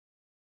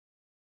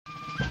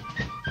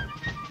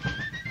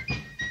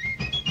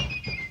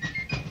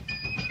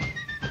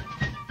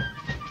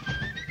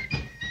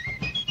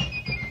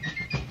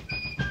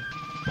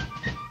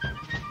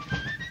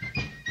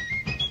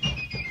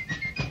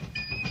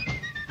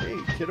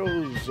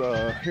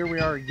kiddos. Here we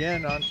are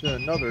again on to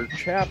another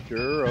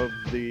chapter of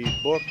the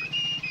book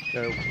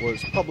that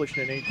was published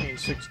in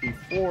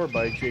 1864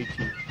 by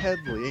J.T.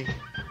 Headley,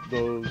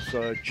 those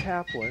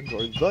chaplains,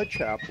 or the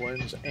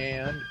chaplains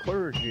and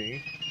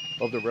clergy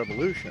of the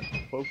Revolution.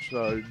 Folks,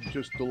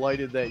 just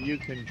delighted that you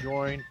can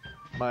join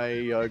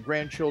my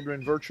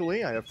grandchildren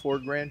virtually. I have 4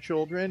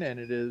 grandchildren, and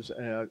it is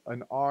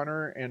an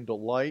honor and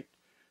delight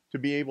to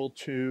be able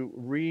to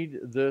read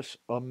this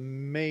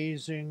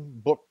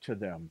amazing book to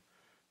them.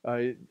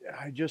 I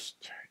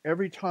just,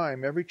 every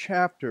time, every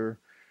chapter,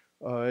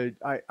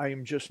 I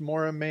am just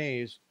more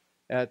amazed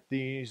at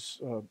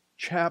these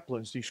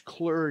chaplains, these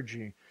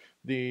clergy,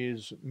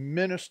 these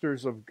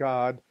ministers of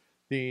God,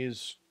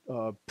 these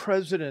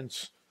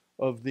presidents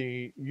of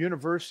the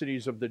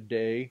universities of the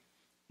day,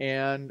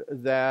 and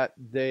that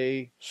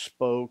they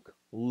spoke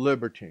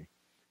liberty.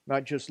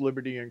 Not just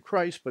liberty in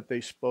Christ, but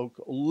they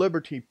spoke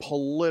liberty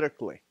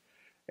politically.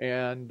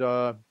 And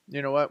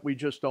you know what? We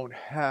just don't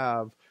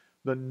have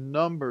the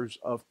numbers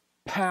of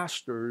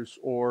pastors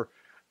or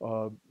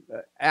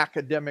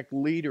academic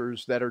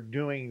leaders that are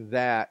doing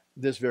that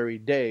this very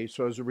day.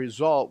 So as a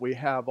result, we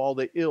have all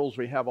the ills,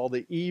 we have all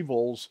the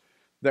evils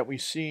that we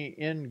see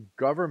in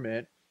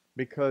government,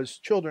 because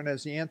children,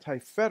 as the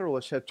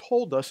Anti-Federalists had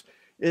told us,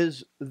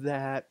 is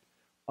that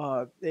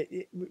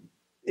it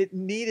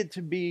needed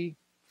to be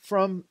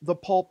from the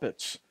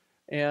pulpits.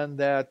 And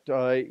that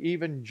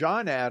even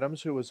John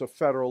Adams, who was a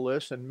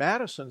Federalist, and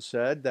Madison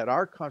said that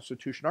our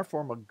Constitution, our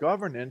form of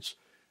governance,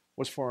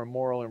 was for a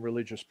moral and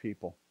religious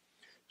people.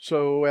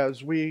 So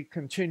as we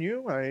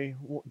continue, I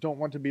don't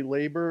want to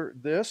belabor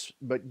this,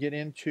 but get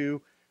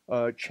into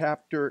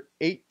chapter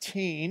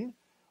 18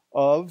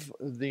 of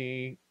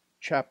the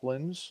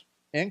Chaplains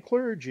and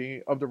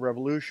Clergy of the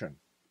Revolution.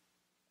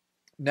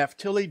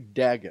 Naphtali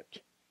Dagget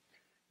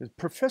is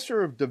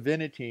professor of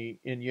divinity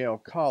in Yale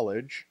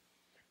College.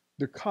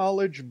 The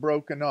college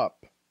broken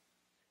up,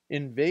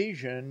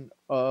 invasion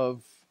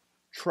of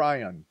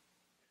Tryon,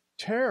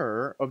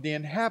 terror of the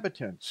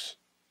inhabitants,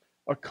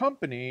 a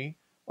company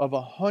of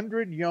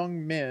 100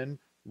 young men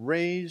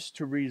raised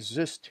to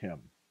resist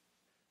him.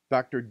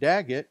 Dr.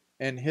 Dagget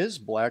and his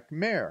black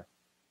mare,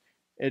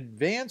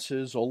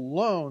 advances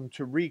alone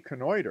to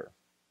reconnoiter,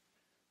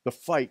 the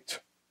fight,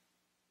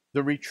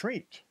 the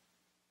retreat.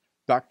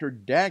 Dr.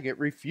 Dagget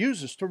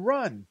refuses to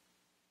run.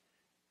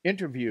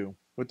 Interview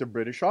with the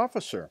British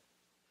officer.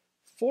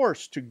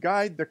 Forced to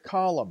guide the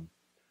column.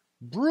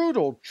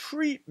 Brutal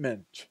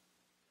treatment.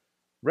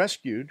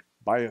 Rescued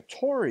by a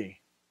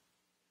Tory.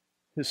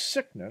 His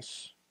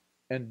sickness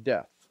and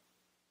death.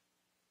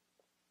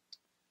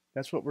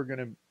 That's what we're going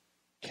to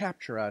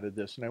capture out of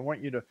this, and I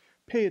want you to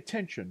pay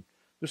attention.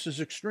 This is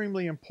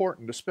extremely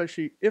important,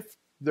 especially if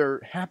there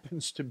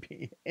happens to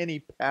be any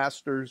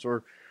pastors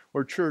or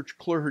church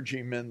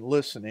clergymen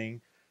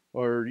listening,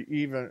 or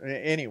even,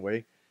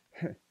 anyway,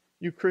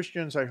 you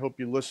Christians, I hope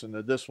you listen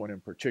to this one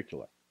in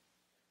particular.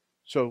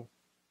 So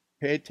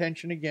pay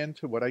attention again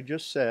to what I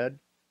just said,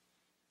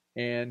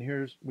 and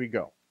here we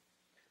go.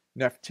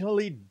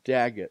 Naphtali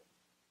Dagget,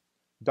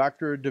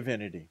 Doctor of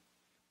Divinity,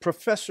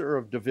 Professor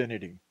of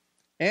Divinity,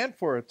 and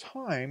for a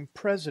time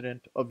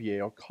President of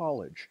Yale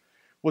College,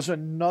 was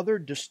another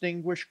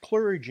distinguished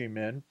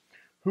clergyman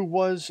who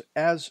was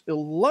as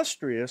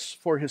illustrious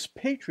for his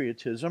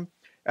patriotism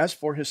as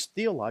for his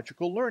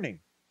theological learning.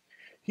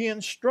 He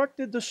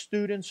instructed the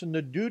students in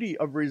the duty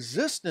of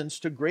resistance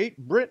to Great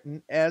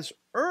Britain as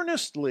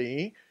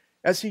earnestly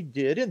as he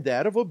did in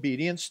that of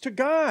obedience to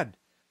God.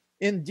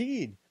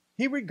 Indeed,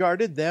 he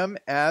regarded them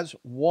as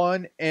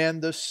one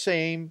and the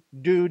same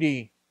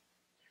duty.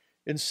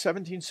 In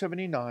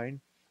 1779,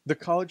 the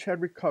college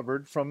had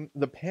recovered from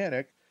the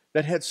panic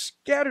that had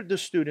scattered the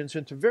students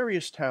into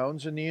various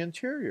towns in the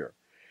interior,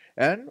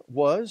 and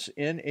was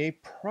in a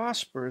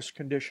prosperous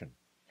condition.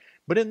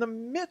 But in the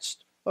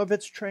midst of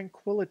its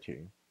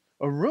tranquility,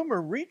 a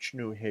rumor reached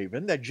New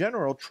Haven that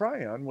General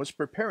Tryon was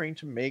preparing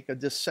to make a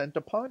descent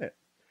upon it.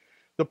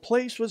 The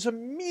place was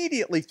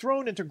immediately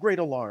thrown into great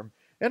alarm,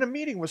 and a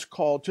meeting was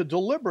called to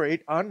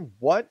deliberate on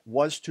what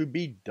was to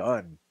be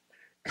done.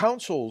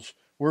 Counsels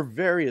were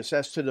various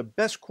as to the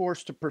best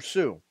course to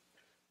pursue,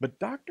 but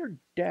Dr.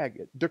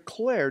 Dagget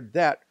declared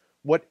that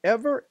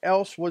whatever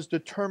else was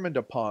determined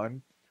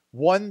upon,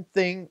 one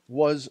thing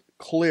was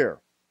clear: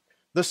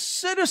 the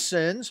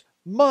citizens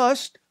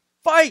must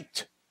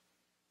fight.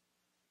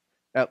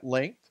 At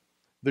length,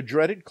 the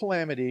dreaded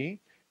calamity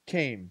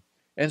came,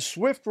 and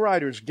swift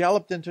riders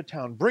galloped into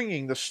town,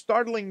 bringing the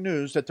startling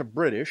news that the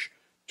British,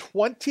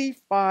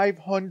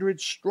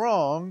 2,500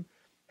 strong,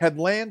 had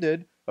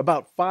landed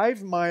about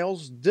 5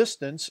 miles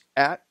distance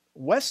at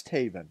West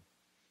Haven.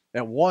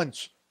 At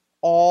once,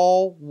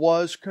 all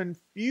was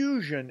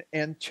confusion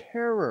and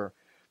terror.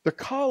 The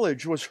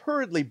college was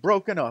hurriedly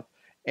broken up,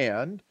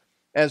 and,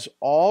 as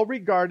all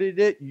regarded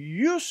it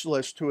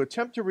useless to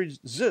attempt to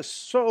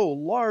resist so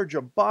large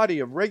a body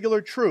of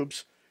regular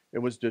troops, it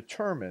was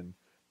determined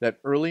that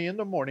early in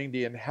the morning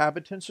the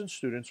inhabitants and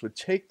students would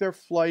take their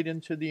flight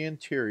into the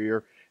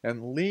interior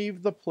and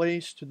leave the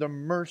place to the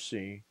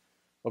mercy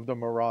of the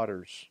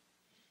marauders.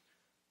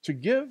 To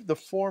give the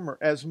former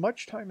as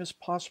much time as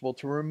possible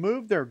to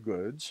remove their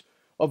goods,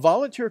 a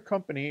volunteer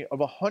company of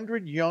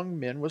 100 young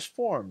men was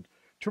formed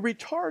to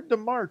retard the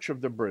march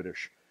of the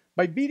British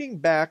by beating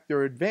back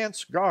their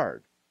advance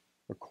guard.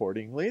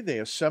 Accordingly, they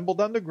assembled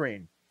on the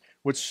green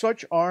with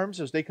such arms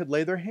as they could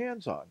lay their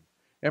hands on,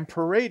 and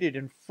paraded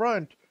in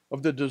front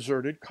of the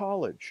deserted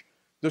college.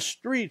 The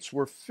streets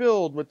were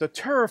filled with the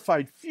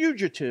terrified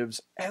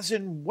fugitives, as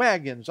in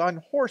wagons,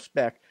 on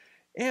horseback,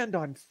 and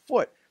on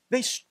foot.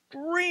 They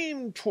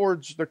streamed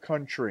towards the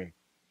country.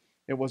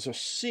 It was a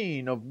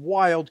scene of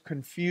wild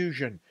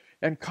confusion,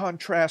 and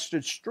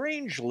contrasted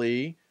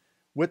strangely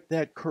with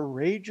that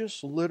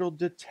courageous little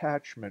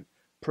detachment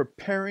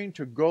preparing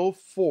to go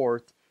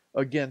forth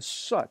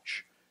against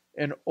such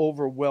an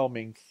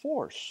overwhelming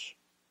force.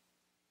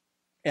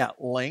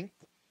 At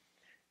length,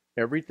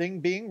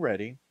 everything being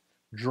ready,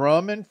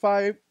 drum and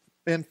fife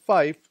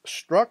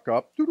struck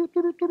up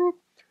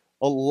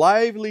a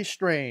lively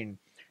strain,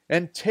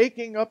 and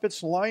taking up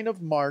its line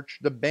of march,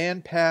 the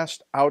band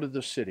passed out of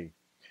the city.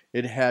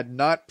 It had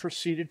not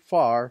proceeded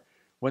far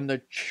when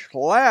the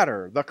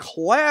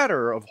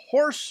clatter of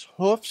horse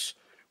hoofs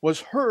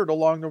was heard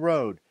along the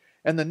road,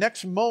 and the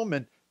next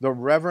moment the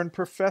Reverend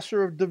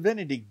Professor of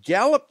Divinity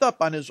galloped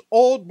up on his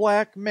old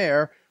black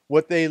mare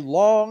with a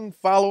long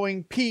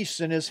following piece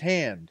in his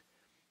hand.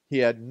 He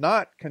had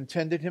not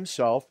contented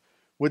himself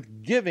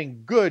with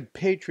giving good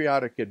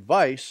patriotic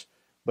advice,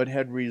 but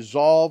had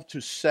resolved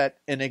to set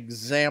an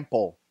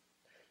example.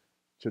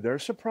 To their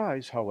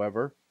surprise,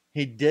 however,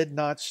 he did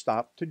not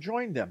stop to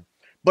join them,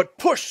 but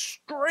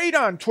pushed straight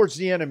on towards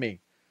the enemy.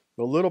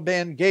 The little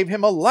band gave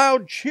him a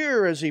loud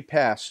cheer as he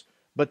passed,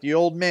 but the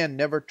old man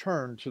never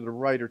turned to the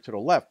right or to the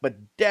left,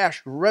 but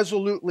dashed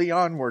resolutely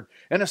onward,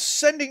 and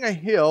ascending a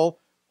hill,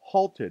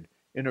 halted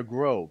in a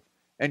grove,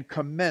 and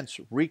commenced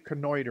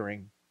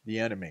reconnoitering the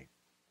enemy.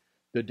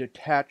 The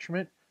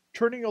detachment,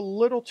 turning a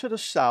little to the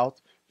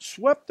south,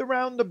 swept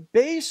around the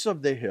base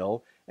of the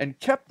hill, and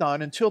kept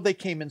on until they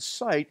came in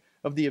sight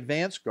of the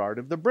advance guard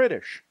of the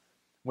British,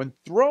 when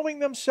throwing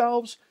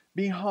themselves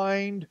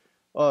behind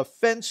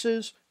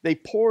fences, they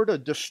poured a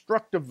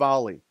destructive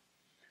volley.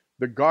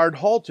 The guard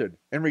halted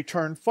and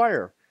returned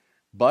fire,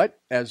 but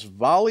as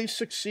volley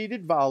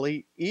succeeded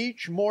volley,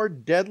 each more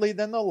deadly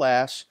than the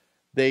last,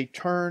 they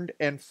turned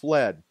and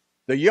fled.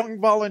 The young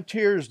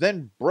volunteers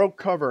then broke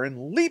cover,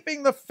 and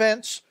leaping the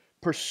fence,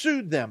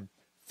 pursued them,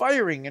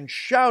 firing and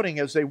shouting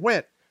as they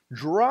went,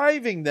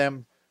 driving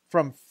them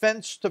from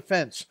fence to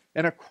fence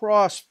and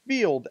across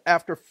field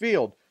after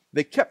field.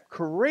 They kept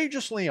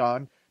courageously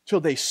on till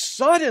they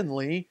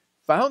suddenly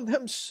found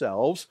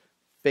themselves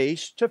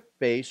face to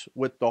face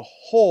with the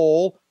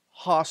whole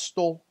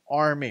hostile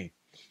army.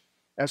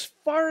 As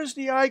far as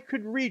the eye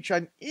could reach,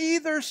 on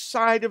either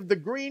side of the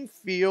green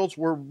fields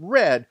were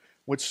red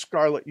with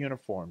scarlet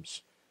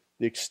uniforms,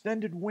 the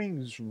extended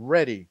wings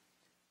ready,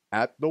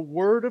 at the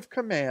word of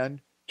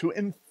command, to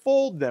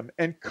enfold them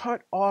and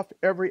cut off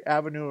every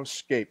avenue of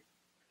escape.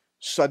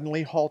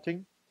 Suddenly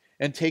halting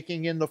and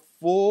taking in the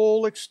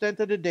full extent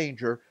of the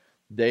danger,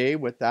 they,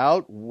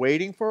 without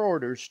waiting for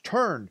orders,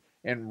 turned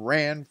and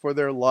ran for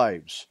their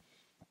lives.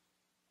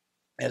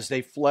 As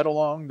they fled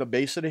along the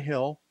base of the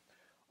hill,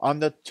 on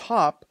the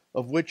top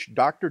of which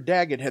Dr.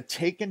 Dagget had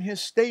taken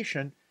his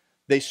station,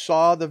 they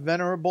saw the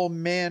venerable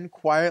man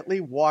quietly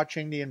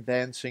watching the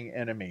advancing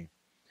enemy.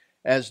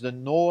 As the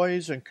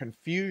noise and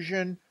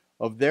confusion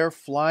of their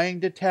flying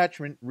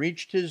detachment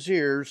reached his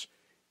ears,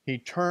 he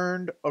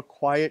turned a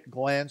quiet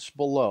glance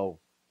below,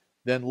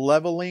 then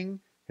leveling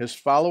his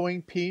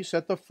following piece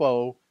at the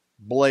foe,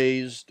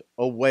 blazed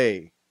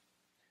away.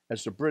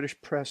 As the British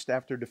pressed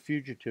after the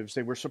fugitives,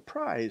 they were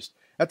surprised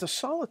at the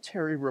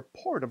solitary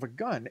report of a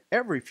gun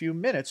every few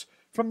minutes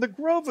from the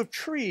grove of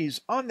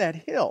trees on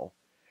that hill.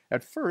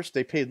 At first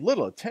they paid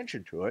little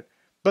attention to it,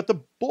 but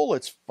the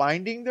bullets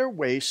finding their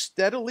way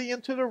steadily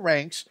into the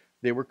ranks,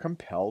 they were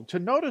compelled to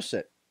notice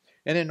it,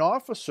 and an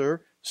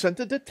officer sent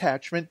a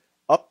detachment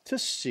up to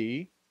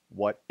see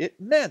what it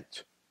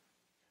meant.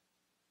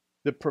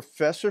 The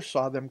professor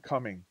saw them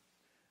coming,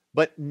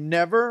 but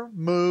never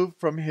moved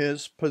from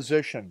his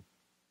position.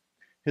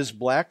 His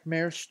black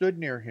mare stood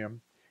near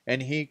him,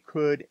 and he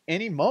could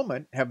any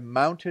moment have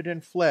mounted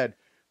and fled,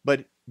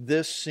 but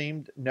this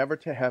seemed never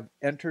to have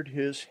entered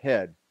his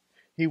head.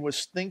 He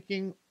was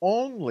thinking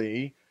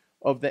only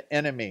of the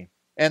enemy,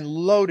 and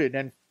loaded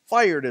and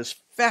fired as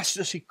fast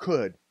as he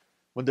could.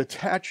 When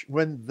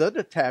the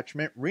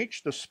detachment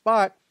reached the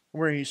spot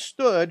where he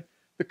stood,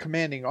 the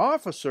commanding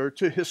officer,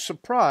 to his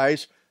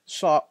surprise,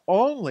 saw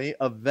only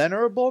a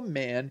venerable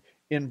man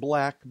in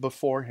black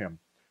before him,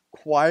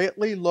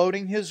 quietly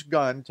loading his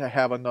gun to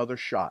have another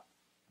shot.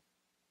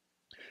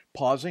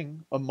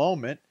 Pausing a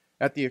moment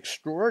at the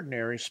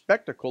extraordinary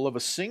spectacle of a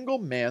single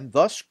man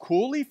thus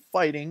coolly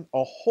fighting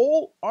a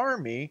whole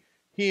army,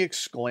 he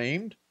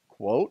exclaimed,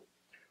 quote,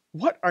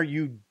 "What are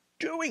you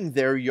doing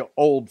there, you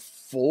old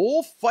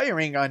fool,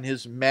 firing on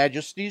His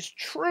Majesty's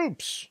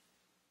troops?"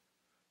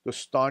 The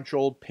staunch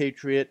old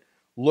patriot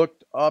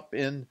looked up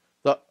in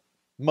the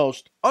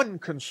most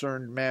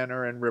unconcerned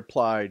manner and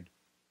replied,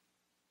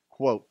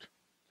 quote,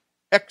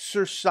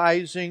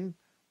 exercising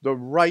the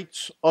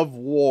rights of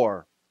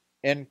war,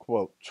 end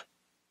quote.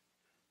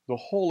 The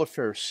whole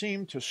affair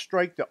seemed to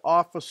strike the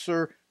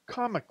officer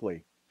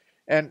comically,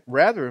 and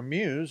rather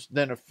amused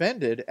than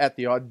offended at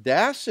the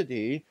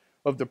audacity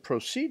of the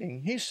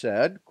proceeding, he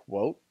said,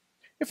 quote,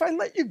 if I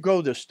let you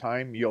go this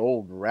time, you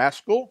old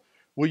rascal,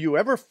 will you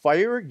ever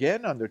fire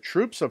again on the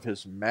troops of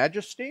His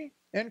Majesty?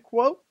 End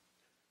quote.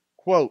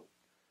 Quote,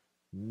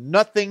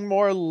 nothing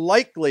more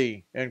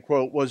likely, end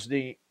quote, was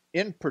the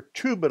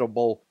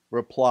imperturbable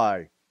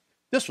reply.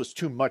 This was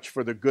too much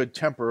for the good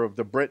temper of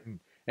the Briton,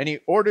 and he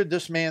ordered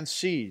this man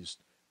seized.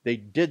 They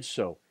did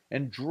so,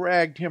 and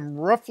dragged him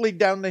roughly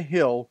down the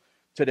hill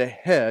to the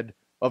head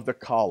of the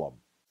column.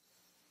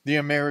 The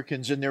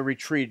Americans in their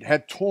retreat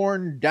had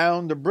torn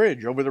down the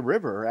bridge over the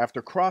river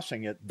after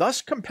crossing it,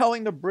 thus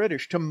compelling the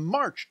British to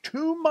march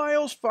 2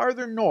 miles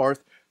farther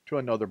north to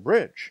another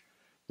bridge.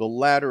 The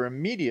latter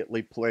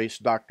immediately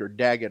placed Dr.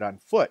 Dagget on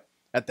foot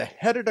at the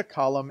head of the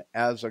column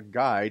as a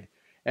guide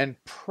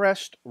and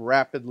pressed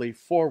rapidly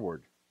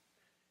forward.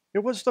 It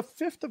was the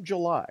 5th of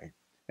July,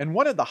 and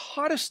one of the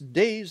hottest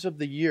days of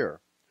the year.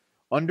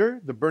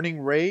 Under the burning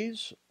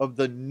rays of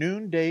the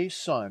noonday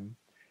sun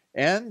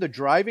and the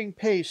driving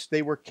pace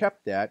they were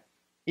kept at,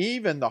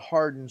 even the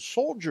hardened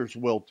soldiers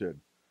wilted,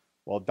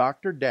 while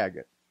Dr.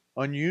 Dagget,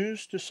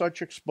 unused to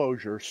such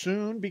exposure,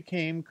 soon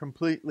became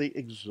completely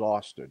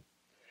exhausted.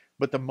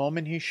 But the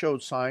moment he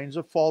showed signs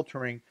of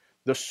faltering,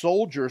 the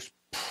soldiers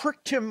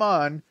pricked him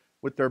on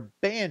with their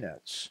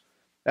bayonets,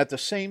 at the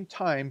same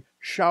time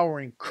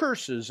showering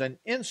curses and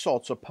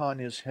insults upon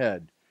his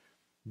head.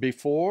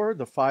 Before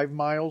the 5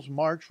 miles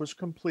march was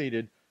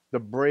completed, the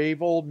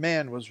brave old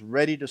man was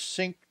ready to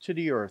sink to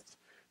the earth,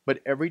 but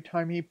every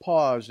time he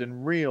paused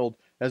and reeled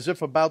as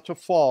if about to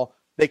fall,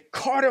 they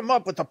caught him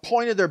up with the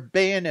point of their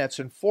bayonets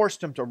and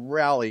forced him to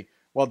rally,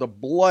 while the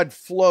blood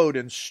flowed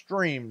in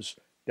streams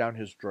down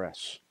his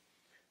dress.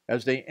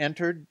 As they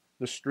entered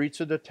the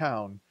streets of the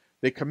town,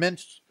 they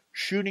commenced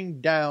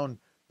shooting down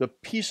the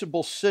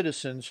peaceable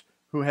citizens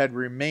who had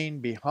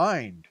remained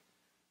behind.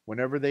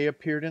 Whenever they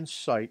appeared in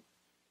sight,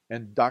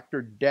 and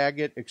Dr.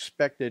 Dagget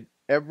expected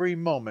every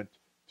moment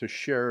to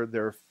share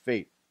their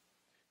fate.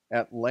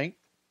 At length,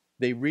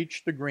 they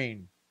reached the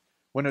green,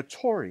 when a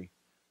Tory,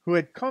 who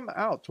had come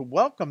out to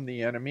welcome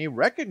the enemy,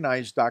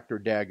 recognized Dr.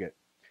 Dagget,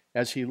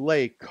 as he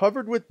lay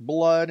covered with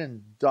blood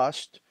and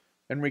dust,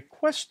 and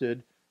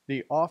requested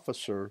the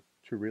officer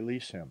to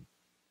release him.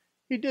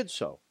 He did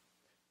so,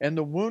 and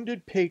the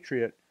wounded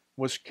patriot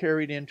was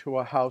carried into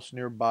a house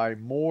nearby,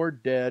 more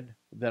dead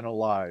than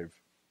alive.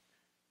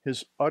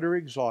 His utter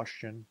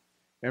exhaustion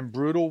and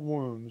brutal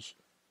wounds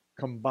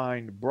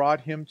combined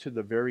brought him to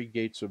the very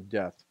gates of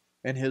death,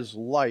 and his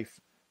life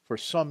for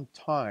some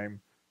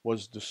time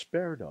was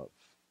despaired of.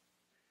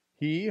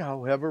 He,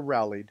 however,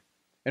 rallied,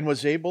 and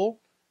was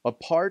able, a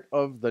part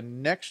of the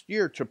next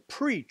year, to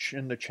preach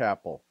in the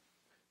chapel,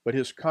 but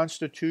his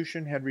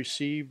constitution had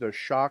received a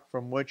shock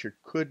from which it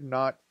could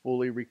not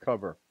fully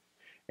recover,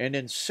 and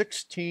in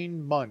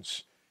 16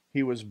 months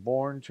he was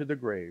borne to the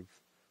grave,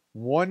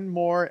 one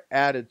more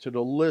added to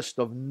the list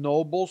of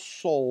noble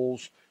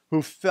souls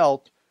who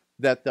felt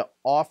that the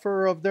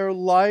offer of their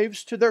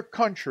lives to their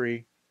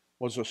country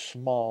was a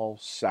small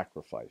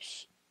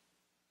sacrifice.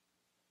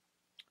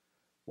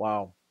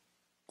 Wow.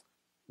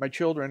 My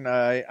children,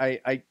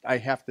 I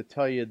have to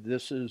tell you,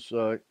 this is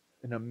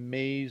an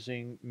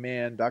amazing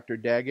man. Dr.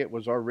 Dagget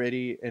was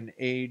already an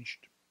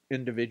aged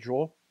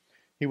individual.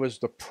 He was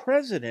the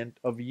president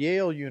of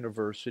Yale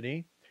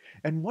University.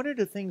 And one of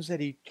the things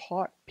that he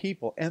taught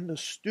people and the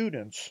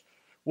students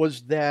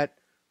was that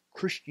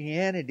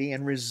Christianity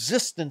and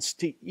resistance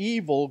to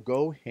evil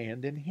go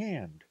hand in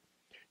hand.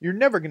 You're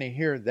never going to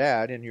hear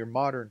that in your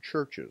modern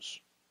churches,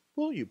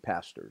 will you,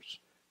 pastors?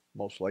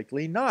 Most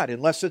likely not,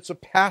 unless it's a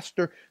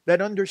pastor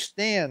that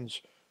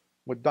understands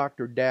what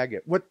Dr.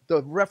 Dagget, what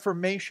the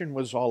Reformation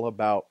was all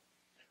about,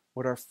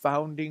 what our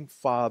founding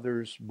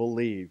fathers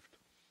believed.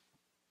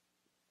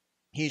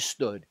 He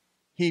stood,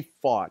 he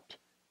fought.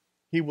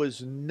 He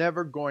was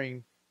never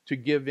going to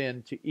give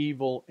in to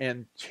evil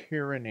and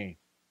tyranny.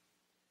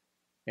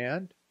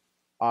 And,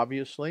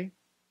 obviously,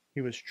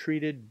 he was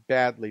treated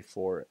badly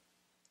for it.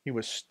 He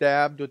was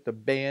stabbed with the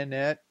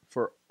bayonet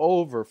for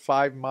over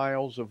 5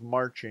 miles of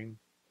marching,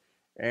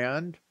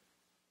 and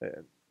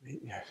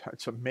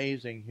it's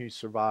amazing he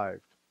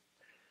survived.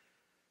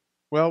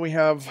 Well, we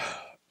have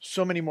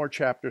so many more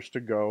chapters to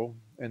go,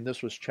 and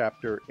this was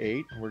chapter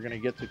 8. We're going to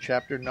get to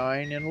chapter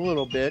 9 in a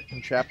little bit.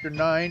 In chapter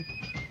 9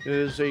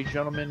 is a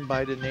gentleman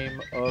by the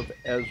name of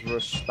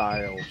Ezra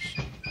Stiles,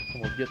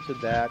 and we'll get to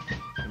that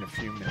in a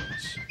few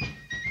minutes.